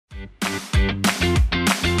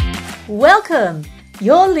Welcome!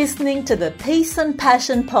 You're listening to the Peace and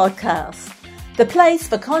Passion podcast, the place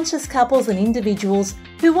for conscious couples and individuals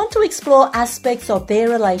who want to explore aspects of their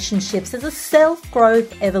relationships as a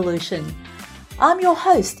self-growth evolution. I'm your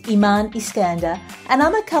host, Iman Iskander, and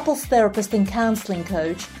I'm a couples therapist and counselling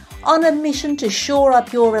coach on a mission to shore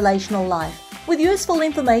up your relational life with useful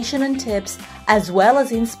information and tips, as well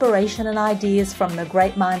as inspiration and ideas from the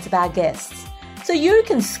great minds of our guests, so you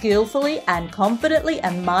can skillfully and confidently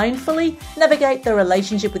and mindfully navigate the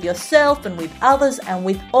relationship with yourself and with others and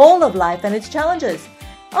with all of life and its challenges.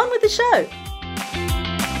 On with the show.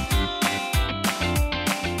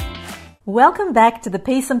 Welcome back to the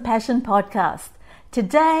Peace and Passion podcast.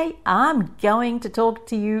 Today, I'm going to talk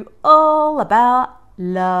to you all about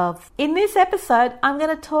love. In this episode, I'm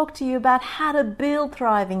going to talk to you about how to build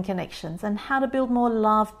thriving connections and how to build more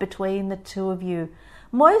love between the two of you.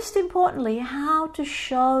 Most importantly, how to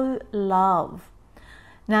show love.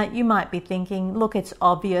 Now, you might be thinking, look, it's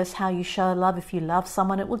obvious how you show love. If you love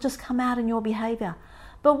someone, it will just come out in your behavior.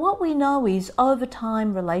 But what we know is over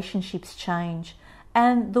time, relationships change.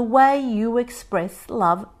 And the way you express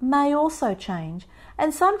love may also change.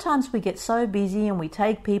 And sometimes we get so busy and we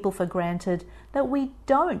take people for granted that we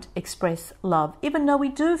don't express love, even though we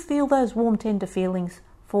do feel those warm, tender feelings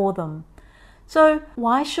for them. So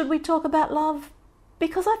why should we talk about love?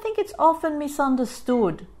 Because I think it's often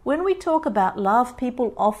misunderstood. When we talk about love,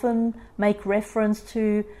 people often make reference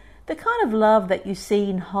to the kind of love that you see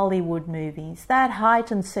in Hollywood movies, that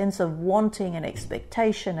heightened sense of wanting and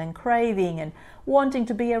expectation and craving and wanting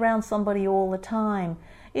to be around somebody all the time.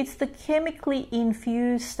 It's the chemically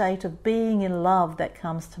infused state of being in love that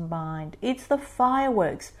comes to mind. It's the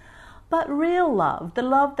fireworks. But real love, the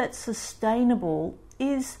love that's sustainable,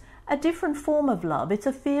 is a different form of love. It's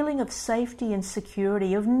a feeling of safety and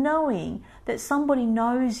security, of knowing that somebody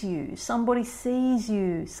knows you, somebody sees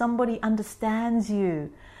you, somebody understands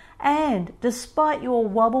you. And despite your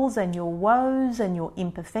wobbles and your woes and your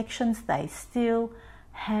imperfections, they still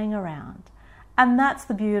hang around. And that's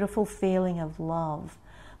the beautiful feeling of love.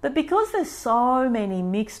 But because there's so many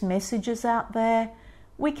mixed messages out there,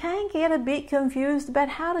 we can get a bit confused about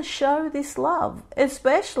how to show this love,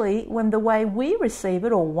 especially when the way we receive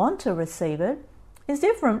it or want to receive it is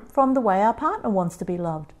different from the way our partner wants to be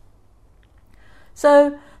loved.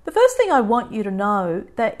 So the first thing I want you to know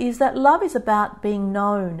is that love is about being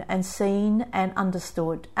known and seen and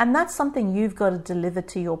understood. And that's something you've got to deliver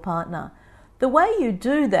to your partner. The way you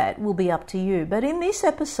do that will be up to you. But in this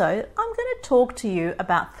episode, I'm going to talk to you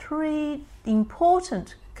about 3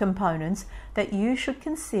 important components that you should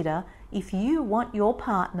consider if you want your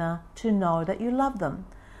partner to know that you love them.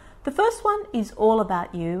 The first one is all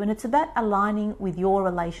about you, and it's about aligning with your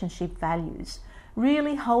relationship values,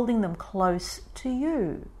 really holding them close to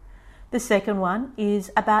you. The second one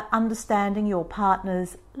is about understanding your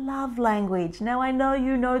partner's love language. Now, I know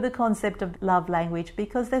you know the concept of love language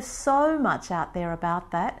because there's so much out there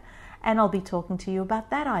about that, and I'll be talking to you about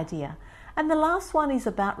that idea. And the last one is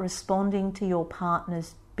about responding to your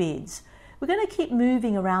partner's bids. We're going to keep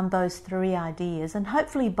moving around those 3 ideas, and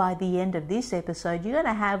hopefully by the end of this episode, you're going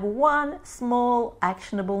to have one small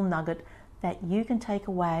actionable nugget that you can take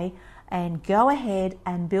away and go ahead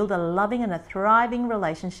and build a loving and a thriving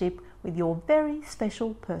relationship with your very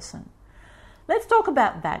special person. Let's talk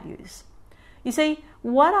about values. You see,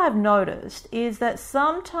 what I've noticed is that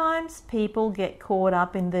sometimes people get caught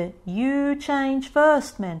up in the you change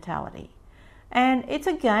first mentality. And it's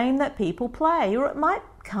a game that people play, or it might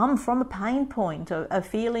come from a pain point, a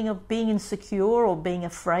feeling of being insecure or being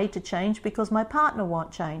afraid to change because my partner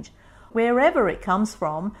won't change. Wherever it comes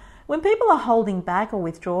from, when people are holding back or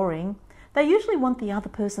withdrawing, they usually want the other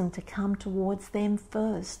person to come towards them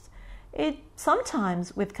first.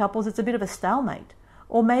 Sometimes with couples it's a bit of a stalemate,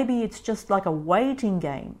 or maybe it's just like a waiting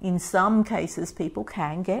game. In some cases people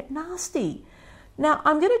can get nasty. Now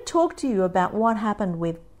I'm going to talk to you about what happened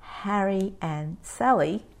with Harry and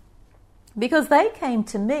Sally, because they came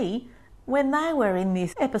to me when they were in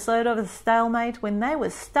this episode of a stalemate, when they were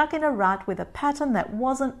stuck in a rut with a pattern that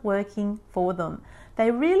wasn't working for them.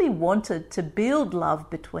 They really wanted to build love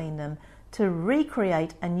between them, to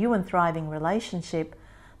recreate a new and thriving relationship,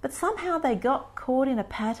 but somehow they got caught in a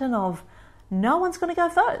pattern of no one's going to go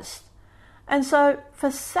first. And so for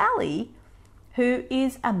Sally, who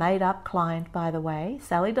is a made-up client, by the way,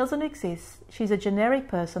 Sally doesn't exist. She's a generic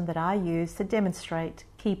person that I use to demonstrate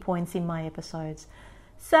key points in my episodes.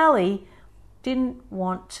 Sally didn't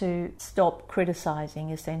want to stop criticizing,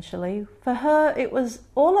 essentially. For her, it was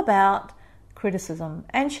all about criticism,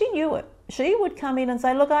 and she knew it. She would come in and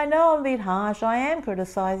say, look, I know I'm a bit harsh, I am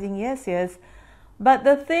criticizing, yes, But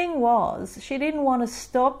the thing was, she didn't want to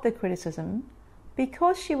stop the criticism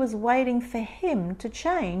because she was waiting for him to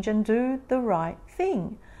change and do the right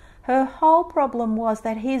thing. Her whole problem was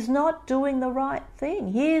that he's not doing the right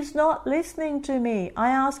thing. He's not listening to me.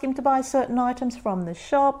 I ask him to buy certain items from the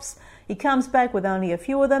shops. He comes back with only a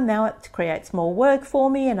few of them. Now it creates more work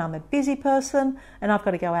for me, and I'm a busy person and I've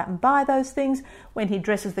got to go out and buy those things. When he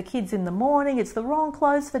dresses the kids in the morning, it's the wrong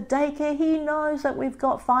clothes for daycare. He knows that we've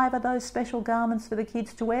got 5 of those special garments for the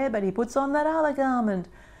kids to wear, but he puts on that other garment.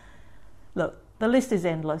 Look, the list is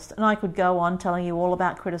endless, and I could go on telling you all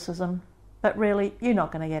about criticism, but really, you're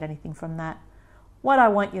not going to get anything from that. What I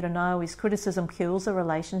want you to know is criticism kills a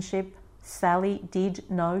relationship. Sally did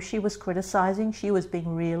know she was criticizing. She was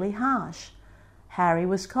being really harsh. Harry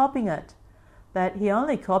was copying it, but he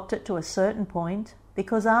only copped it to a certain point,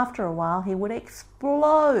 because after a while he would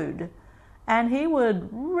explode and he would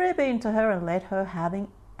rip into her and let her have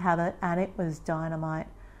it, and it was dynamite.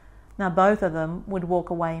 Now both of them would walk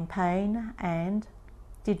away in pain, and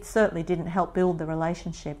certainly didn't help build the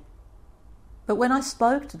relationship. But when I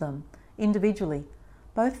spoke to them individually,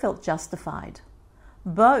 both felt justified.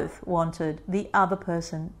 Both wanted the other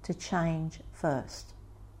person to change first.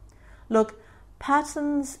 Look,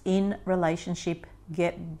 patterns in relationship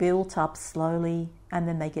get built up slowly, and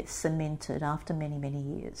then they get cemented after many, many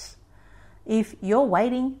years. If you're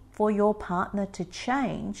waiting for your partner to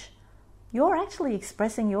change, you're actually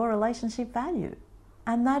expressing your relationship value,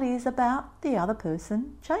 and that is about the other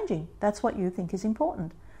person changing. That's what you think is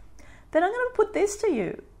important. Then I'm going to put this to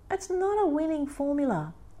you. It's not a winning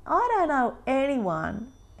formula. I don't know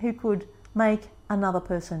anyone who could make another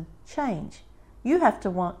person change. You have to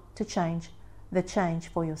want to change the change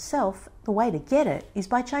for yourself. The way to get it is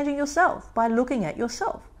by changing yourself, by looking at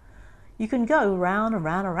yourself. You can go round and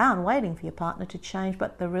round and round waiting for your partner to change,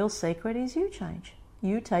 but the real secret is you change.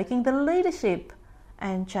 You taking the leadership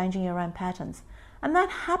and changing your own patterns. And that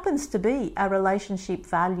happens to be a relationship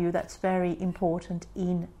value that's very important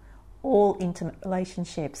in all intimate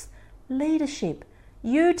relationships. Leadership.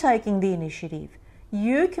 You taking the initiative.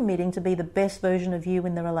 You committing to be the best version of you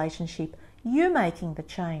in the relationship. You making the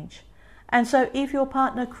change. And so if your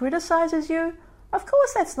partner criticizes you, of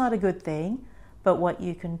course that's not a good thing. But what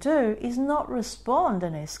you can do is not respond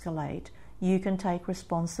and escalate. You can take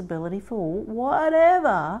responsibility for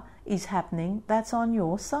whatever is happening that's on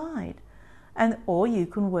your side. Or you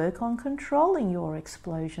can work on controlling your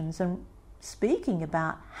explosions and speaking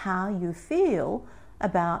about how you feel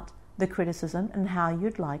about the criticism and how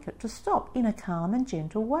you'd like it to stop in a calm and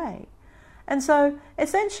gentle way. And so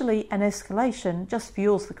essentially an escalation just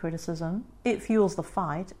fuels the criticism, it fuels the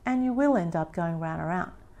fight, and you will end up going round and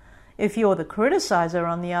round. If you're the criticizer,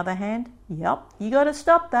 on the other hand, you got to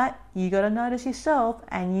stop that. You got to notice yourself,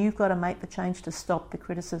 and you've got to make the change to stop the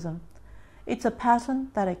criticism. It's a pattern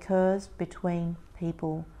that occurs between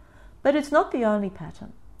people, but it's not the only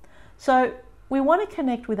pattern. So we want to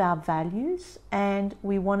connect with our values, and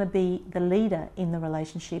we want to be the leader in the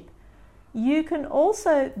relationship. You can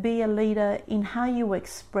also be a leader in how you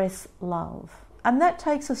express love, and that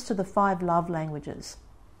takes us to the 5 love languages.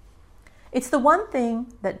 It's the one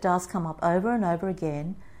thing that does come up over and over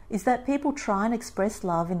again, is that people try and express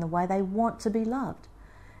love in the way they want to be loved.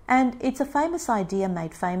 And it's a famous idea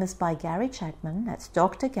made famous by Gary Chapman, that's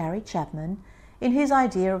Dr. Gary Chapman, in his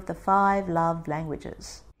idea of the 5 love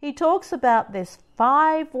languages. He talks about there's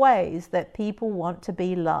 5 ways that people want to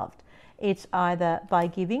be loved. It's either by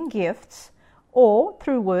giving gifts, or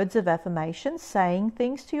through words of affirmation, saying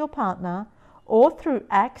things to your partner, or through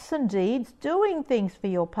acts and deeds, doing things for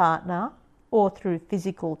your partner, or through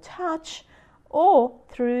physical touch, or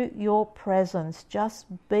through your presence, just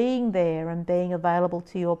being there and being available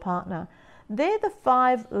to your partner. They're the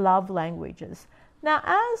 5 love languages. Now,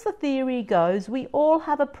 as the theory goes, we all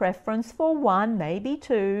have a preference for 1, maybe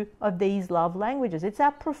 2 of these love languages. It's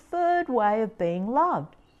our preferred way of being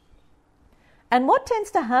loved. And what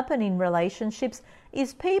tends to happen in relationships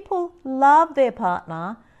is people love their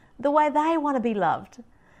partner the way they want to be loved.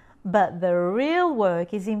 But the real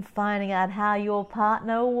work is in finding out how your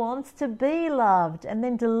partner wants to be loved and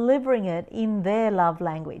then delivering it in their love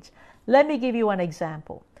language. Let me give you an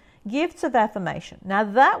example. Gifts of affirmation. Now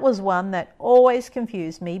that was one that always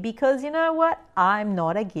confused me, because you know what? I'm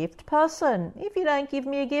not a gift person. If you don't give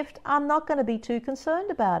me a gift, I'm not going to be too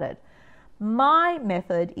concerned about it. My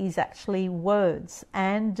method is actually words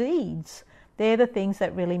and deeds. They're the things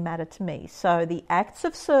that really matter to me. So the acts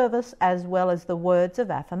of service as well as the words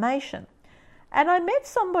of affirmation. And I met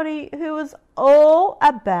somebody who was all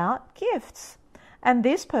about gifts. And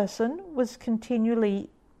this person was continually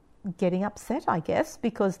getting upset, I guess,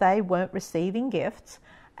 because they weren't receiving gifts.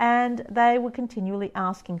 and they were continually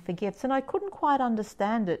asking for gifts. And I couldn't quite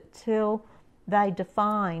understand it till they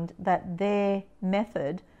defined that their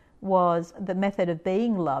method was, the method of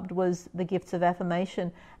being loved was the gifts of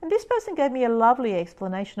affirmation. And this person gave me a lovely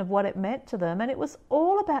explanation of what it meant to them. And it was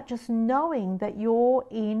all about just knowing that you're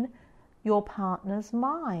in your partner's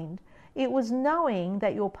mind. It was knowing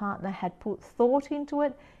that your partner had put thought into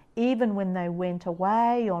it, even when they went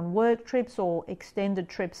away on work trips or extended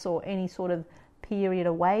trips or any sort of period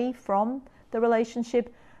away from the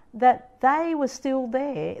relationship, that they were still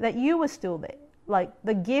there, that you were still there. Like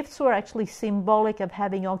the gifts were actually symbolic of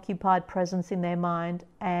having occupied presence in their mind,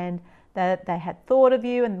 and that they had thought of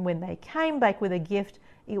you, and when they came back with a gift,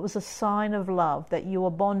 it was a sign of love, that you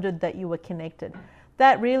were bonded, that you were connected.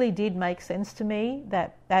 That really did make sense to me,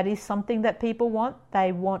 that that is something that people want.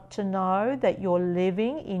 They want to know that you're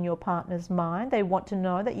living in your partner's mind. They want to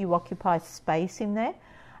know that you occupy space in there.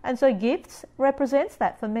 And so gifts represents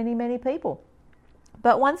that for many, many people.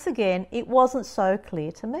 But once again, it wasn't so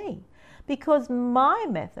clear to me, because my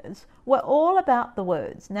methods were all about the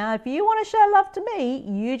words. Now, if you want to show love to me,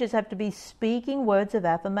 you just have to be speaking words of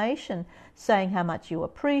affirmation, saying how much you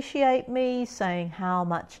appreciate me, saying how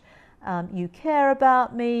much you care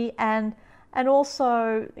about me, and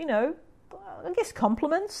also, I guess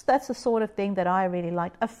compliments. That's the sort of thing that I really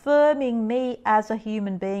liked. Affirming me as a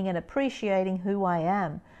human being and appreciating who I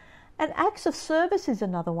am. And acts of service is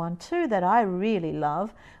another one too that I really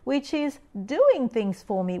love, which is doing things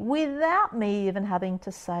for me without me even having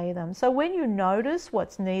to say them. So when you notice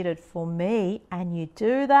what's needed for me and you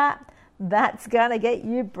do that, that's going to get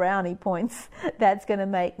you brownie points. That's going to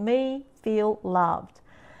make me feel loved.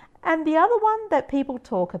 And the other one that people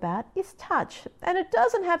talk about is touch. And it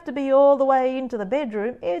doesn't have to be all the way into the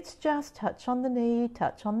bedroom. It's just touch on the knee,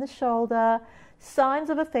 touch on the shoulder, signs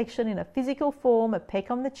of affection in a physical form, a peck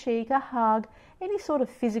on the cheek, a hug, any sort of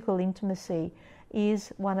physical intimacy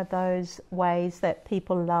is one of those ways that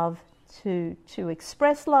people love to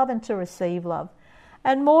express love and to receive love.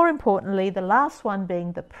 And more importantly, the last one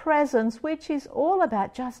being the presence, which is all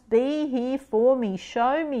about just be here for me,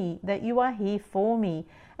 show me that you are here for me.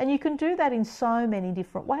 And you can do that in so many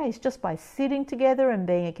different ways, just by sitting together and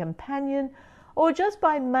being a companion, or just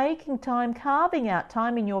by making time, carving out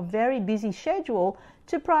time in your very busy schedule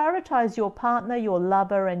to prioritize your partner, your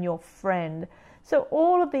lover, and your friend. So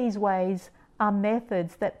all of these ways are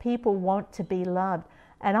methods that people want to be loved.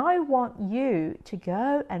 And I want you to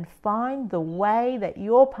go and find the way that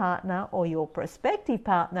your partner or your prospective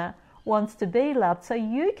partner wants to be loved, so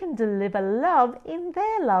you can deliver love in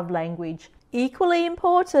their love language. Equally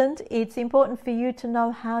important, it's important for you to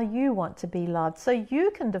know how you want to be loved, so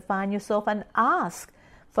you can define yourself and ask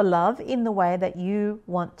for love in the way that you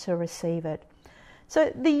want to receive it.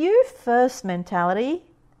 So the you first mentality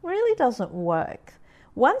really doesn't work.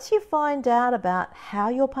 Once you find out about how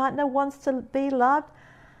your partner wants to be loved,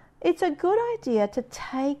 it's a good idea to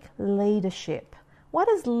take leadership. What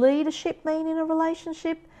does leadership mean in a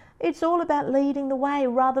relationship? It's all about leading the way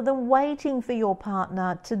rather than waiting for your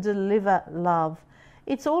partner to deliver love.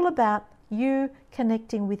 It's all about you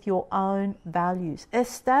connecting with your own values.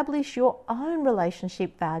 Establish your own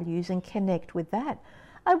relationship values and connect with that.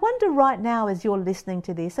 I wonder right now, as you're listening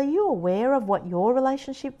to this, are you aware of what your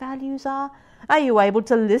relationship values are? Are you able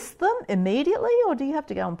to list them immediately, or do you have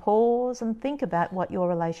to go and pause and think about what your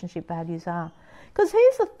relationship values are? Because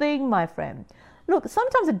here's the thing, my friend. Look,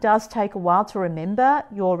 sometimes it does take a while to remember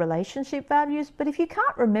your relationship values, but if you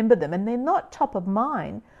can't remember them and they're not top of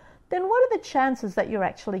mind, then what are the chances that you're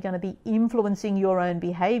actually going to be influencing your own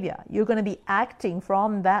behavior? You're going to be acting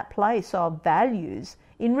from that place of values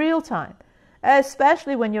in real time,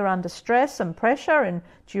 especially when you're under stress and pressure and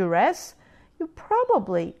duress. You're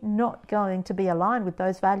probably not going to be aligned with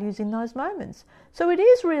those values in those moments. So it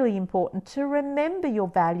is really important to remember your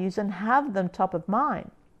values and have them top of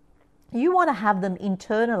mind. You want to have them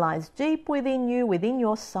internalized deep within you, within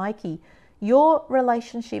your psyche. Your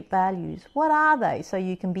relationship values, what are they? So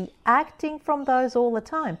you can be acting from those all the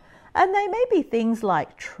time. And they may be things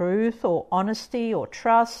like truth or honesty or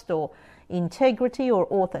trust or integrity or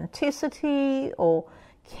authenticity or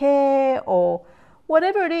care or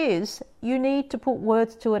whatever it is. You need to put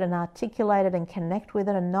words to it and articulate it and connect with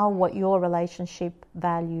it and know what your relationship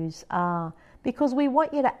values are, because we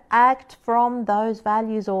want you to act from those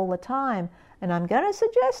values all the time. And I'm going to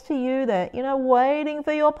suggest to you that, waiting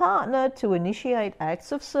for your partner to initiate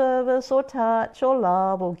acts of service or touch or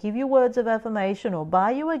love or give you words of affirmation or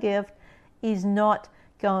buy you a gift is not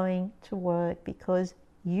going to work, because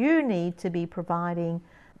you need to be providing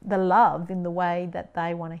the love in the way that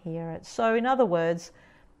they want to hear it. So in other words,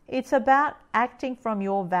 It's about acting from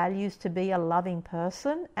your values to be a loving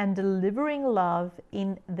person and delivering love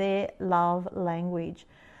in their love language.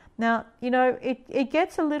 Now, it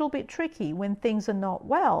gets a little bit tricky when things are not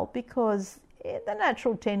well, because the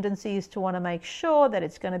natural tendency is to want to make sure that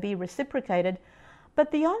it's going to be reciprocated.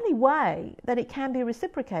 But the only way that it can be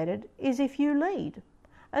reciprocated is if you lead.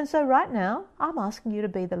 And so right now, I'm asking you to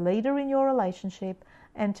be the leader in your relationship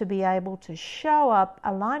and to be able to show up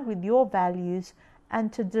aligned with your values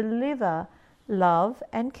and to deliver love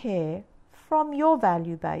and care from your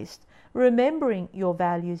value based. Remembering your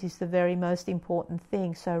values is the very most important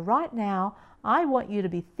thing. So right now, I want you to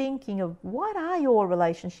be thinking of what are your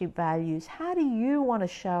relationship values? How do you want to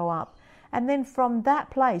show up? And then from that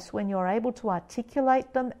place, when you're able to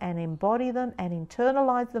articulate them and embody them and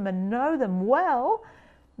internalize them and know them well,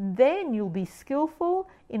 then you'll be skillful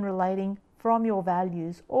in relating from your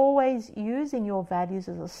values, always using your values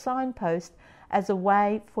as a signpost, as a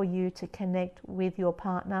way for you to connect with your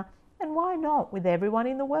partner, and why not with everyone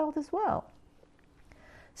in the world as well.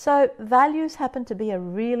 So values happen to be a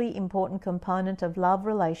really important component of love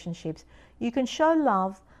relationships. You can show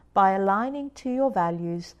love by aligning to your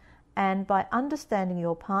values and by understanding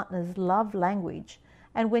your partner's love language.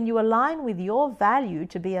 And when you align with your value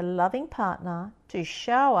to be a loving partner, to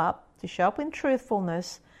show up in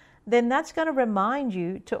truthfulness, then that's going to remind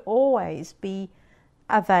you to always be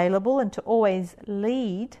available and to always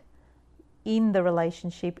lead in the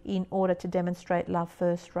relationship in order to demonstrate love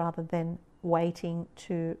first rather than waiting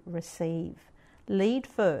to receive. Lead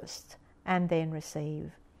first and then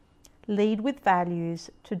receive. Lead with values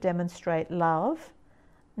to demonstrate love.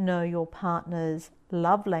 Know your partner's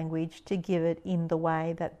love language to give it in the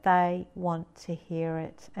way that they want to hear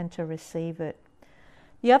it and to receive it.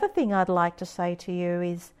 The other thing I'd like to say to you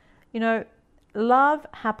is, love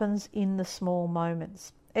happens in the small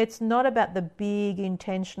moments. It's not about the big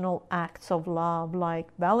intentional acts of love like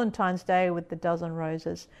Valentine's Day with the dozen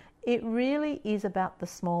roses. It really is about the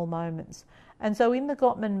small moments. And so in the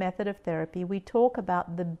Gottman method of therapy, we talk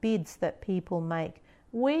about the bids that people make.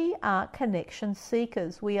 We are connection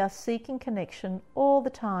seekers. We are seeking connection all the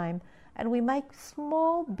time, and we make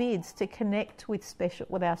small bids to connect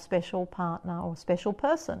with our special partner or special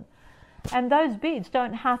person. And those bids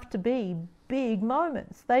don't have to be big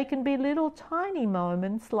moments. They can be little tiny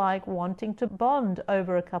moments like wanting to bond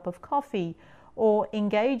over a cup of coffee or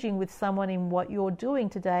engaging with someone in what you're doing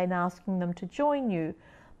today and asking them to join you.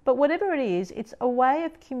 But whatever it is, it's a way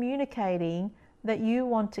of communicating that you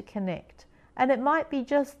want to connect. And it might be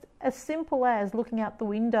just as simple as looking out the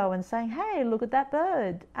window and saying, hey, look at that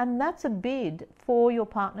bird. And that's a bid for your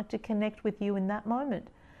partner to connect with you in that moment.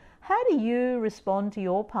 How do you respond to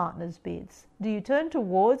your partner's bids? Do you turn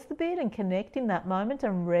towards the bid and connect in that moment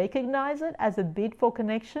and recognize it as a bid for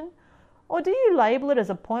connection? Or do you label it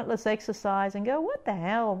as a pointless exercise and go, what the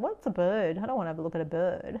hell, what's a bird? I don't want to have a look at a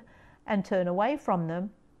bird, and turn away from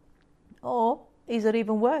them? Or is it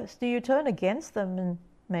even worse? Do you turn against them and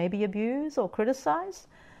maybe abuse or criticize?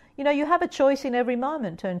 You have a choice in every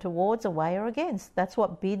moment, turn towards, away, or against. That's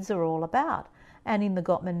what bids are all about. And in the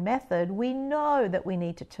Gottman method, we know that we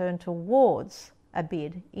need to turn towards a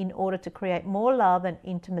bid in order to create more love and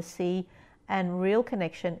intimacy and real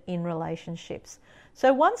connection in relationships.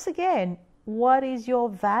 So once again, what is your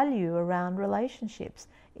value around relationships?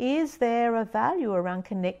 Is there a value around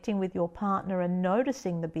connecting with your partner and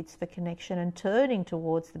noticing the bids for connection and turning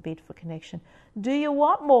towards the bid for connection? Do you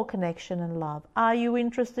want more connection and love? Are you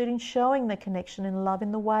interested in showing the connection and love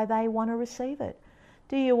in the way they want to receive it?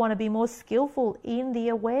 Do you want to be more skillful in the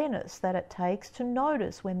awareness that it takes to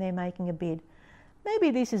notice when they're making a bid?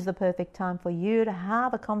 Maybe this is the perfect time for you to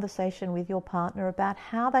have a conversation with your partner about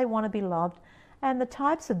how they want to be loved and the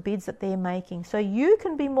types of bids that they're making, so you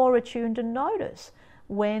can be more attuned and notice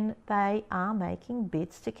when they are making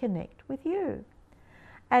bids to connect with you.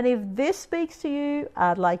 And if this speaks to you,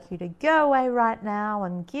 I'd like you to go away right now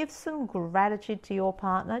and give some gratitude to your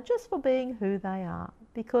partner just for being who they are,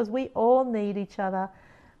 because we all need each other.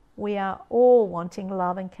 We are all wanting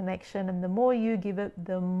love and connection, and the more you give it,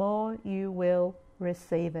 the more you will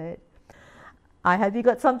receive it. I hope you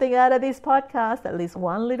got something out of this podcast, at least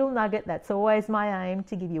one little nugget. That's always my aim,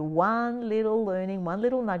 to give you one little learning, one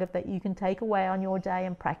little nugget that you can take away on your day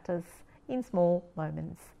and practice in small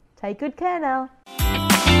moments. Take good care now.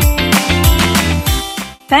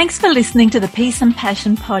 Thanks for listening to the Peace and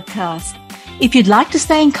Passion podcast. If you'd like to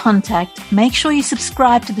stay in contact, make sure you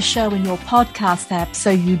subscribe to the show in your podcast app so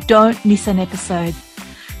you don't miss an episode.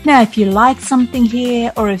 Now, if you liked something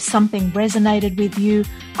here or if something resonated with you,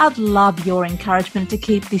 I'd love your encouragement to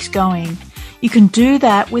keep this going. You can do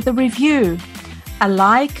that with a review. a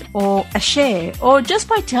like or a share, or just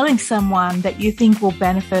by telling someone that you think will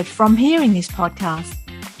benefit from hearing this podcast.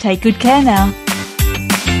 Take good care now.